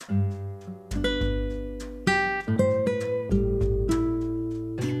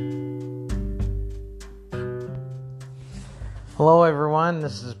Hello everyone,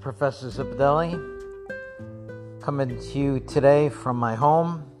 this is Professor Zipadelli coming to you today from my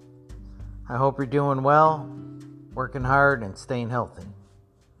home. I hope you're doing well, working hard, and staying healthy.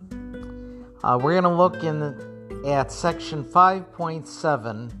 We're going to look at section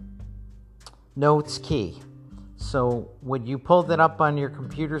 5.7, Notes Key. So would you pull that up on your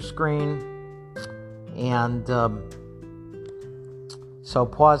computer screen? And so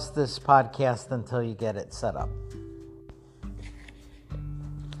pause this podcast until you get it set up.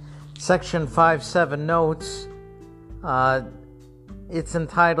 Section 5.7 Notes, it's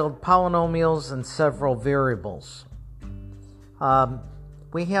entitled Polynomials and Several Variables.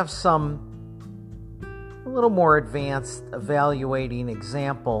 We have some a little more advanced evaluating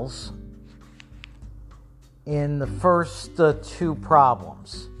examples in the first two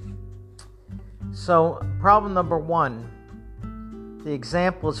problems. So problem number 1, the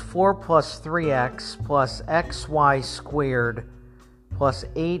example is 4 plus 3x plus xy squared plus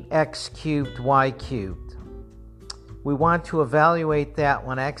 8x cubed y cubed. We want to evaluate that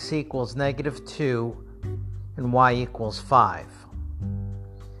when x equals negative 2 and y equals 5.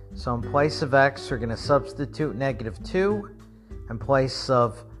 So in place of x, we're going to substitute negative 2. In place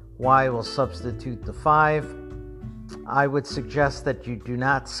of y, we'll substitute the 5. I would suggest that you do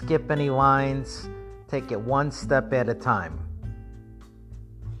not skip any lines. Take it one step at a time.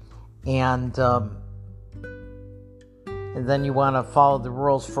 And then you want to follow the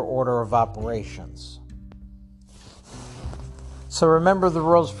rules for order of operations. So remember the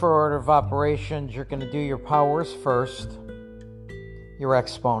rules for order of operations. You're going to do your powers first, your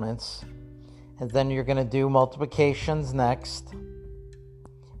exponents, and then you're going to do multiplications next,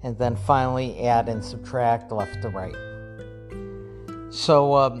 and then finally add and subtract left to right.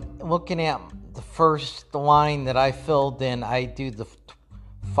 So looking at the first line that I filled in, I do the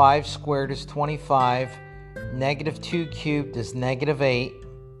 5 squared is 25, negative 2 cubed is negative 8,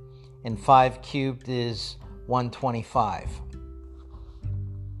 and 5 cubed is 125.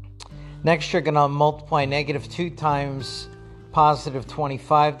 Next, you're going to multiply negative 2 times positive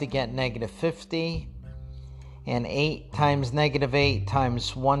 25 to get negative 50, and 8 times negative 8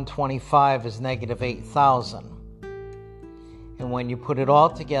 times 125 is negative 8,000. And when you put it all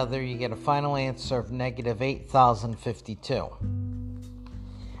together, you get a final answer of negative 8,052.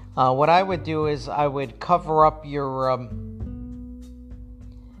 What I would do is I would cover up your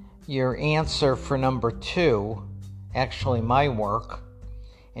answer for number 2, actually my work,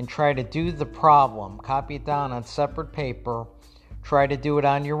 and try to do the problem. Copy it down on separate paper. Try to do it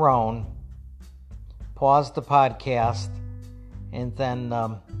on your own. Pause the podcast, and then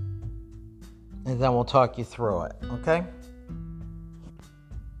we'll talk you through it. Okay?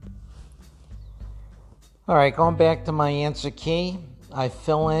 All right, going back to my answer key. I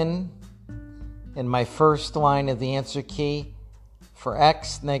fill in my first line of the answer key for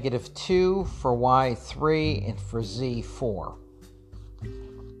x, negative 2, for y, 3, and for z, 4.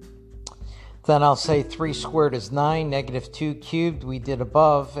 Then I'll say 3 squared is 9, negative 2 cubed we did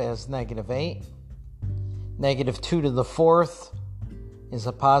above as negative 8. Negative 2 to the 4th is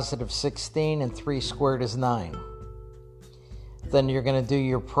a positive 16, and 3 squared is 9. Then you're going to do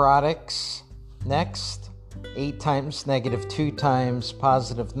your products next. 8 times negative 2 times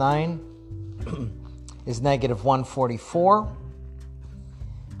positive 9 is negative 144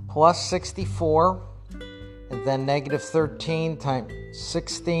 plus 64, and then negative 13 times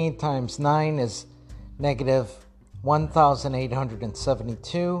 16 times 9 is negative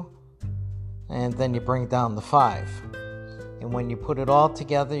 1,872, and then you bring down the 5. And when you put it all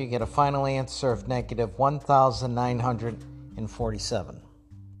together, you get a final answer of negative 1,947.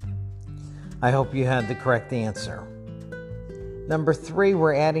 I hope you had the correct answer. Number 3,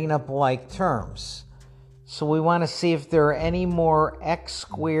 we're adding up like terms. So we want to see if there are any more x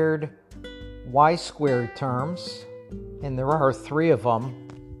squared, y squared terms, and there are 3 of them,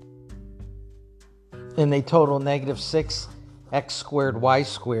 and they total negative 6 x squared, y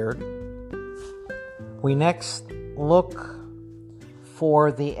squared. We next look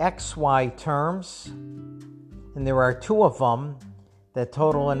for the xy terms, and there are 2 of them that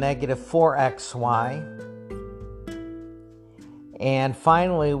total a negative 4xy. And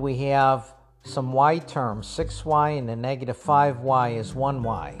finally, we have some y terms, 6y and a negative 5y is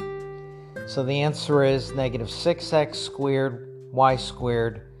 1y. So the answer is negative 6x squared y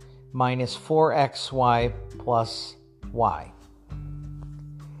squared minus 4xy plus y.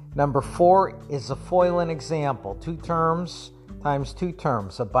 Number 4 is a FOIL example. 2 terms times 2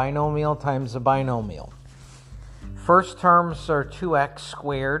 terms, a binomial times a binomial. First terms are 2x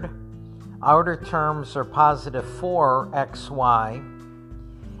squared. Outer terms are positive 4xy.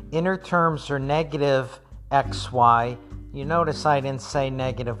 Inner terms are negative xy. you notice I didn't say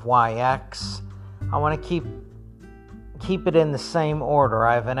negative yx. I want to keep it in the same order.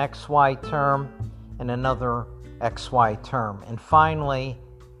 I have an xy term and another xy term. And finally,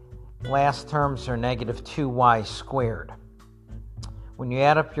 last terms are negative 2y squared. When you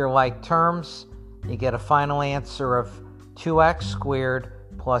add up your like terms, you get a final answer of 2x squared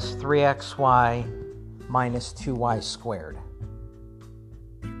plus 3xy minus 2y squared.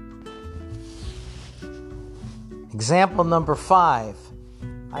 Example number 5.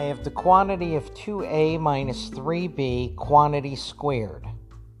 I have the quantity of 2a minus 3b quantity squared.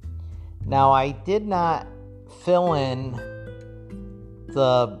 Now I did not fill in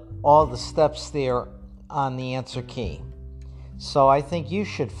all the steps there on the answer key, so I think you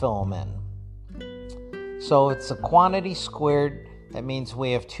should fill them in. So it's a quantity squared. That means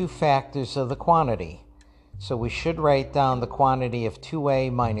we have two factors of the quantity. So we should write down the quantity of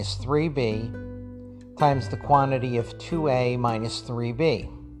 2a minus 3b times the quantity of 2a minus 3b.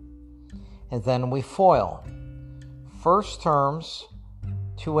 And then we FOIL. First terms,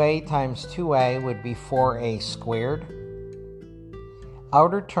 2a times 2a would be 4a squared.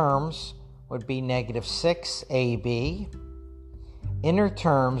 Outer terms would be negative 6ab. Inner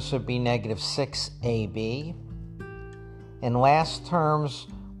terms would be negative 6ab. And last terms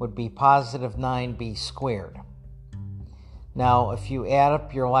would be positive 9b squared. Now, if you add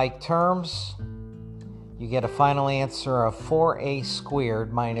up your like terms, you get a final answer of 4a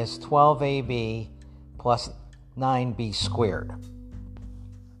squared minus 12ab plus 9b squared.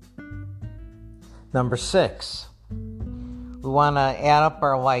 Number 6. We want to add up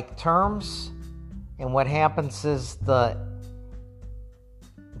our like terms, and what happens is the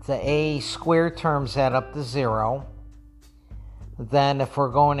a squared terms add up to 0. Then if we're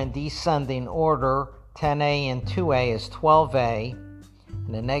going in descending order, 10a and 2a is 12a,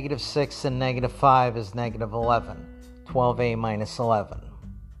 and a negative 6 and negative 5 is negative 11, 12a minus 11.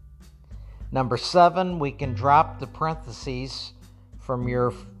 Number 7, we can drop the parentheses from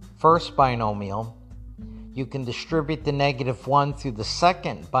your first binomial. You can distribute the negative 1 through the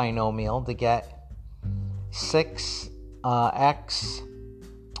second binomial to get 6x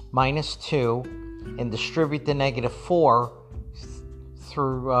minus 2, and distribute the negative 4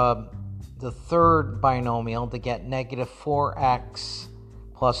 through the third binomial to get negative 4x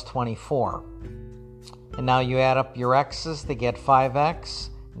plus 24. And now you add up your x's to get 5x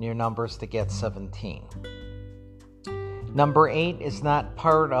and your numbers to get 17. Number 8 is not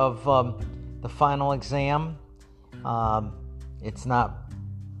part of the final exam. It's not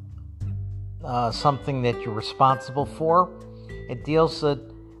something that you're responsible for. It deals with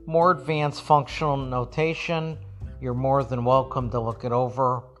more advanced functional notation. You're more than welcome to look it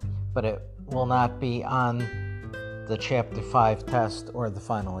over, but it will not be on the Chapter 5 test or the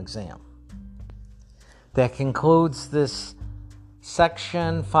final exam. That concludes this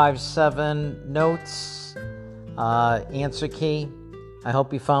section 5-7 notes answer key. I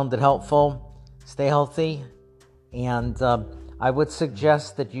hope you found it helpful. Stay healthy, and I would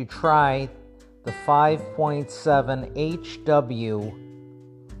suggest that you try the 5.7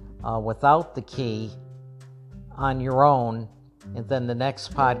 HW without the key on your own, and then the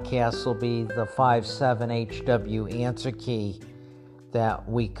next podcast will be the 5.7 HW answer key that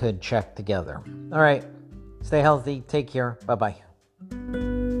we could check together. All right, stay healthy, take care, bye-bye.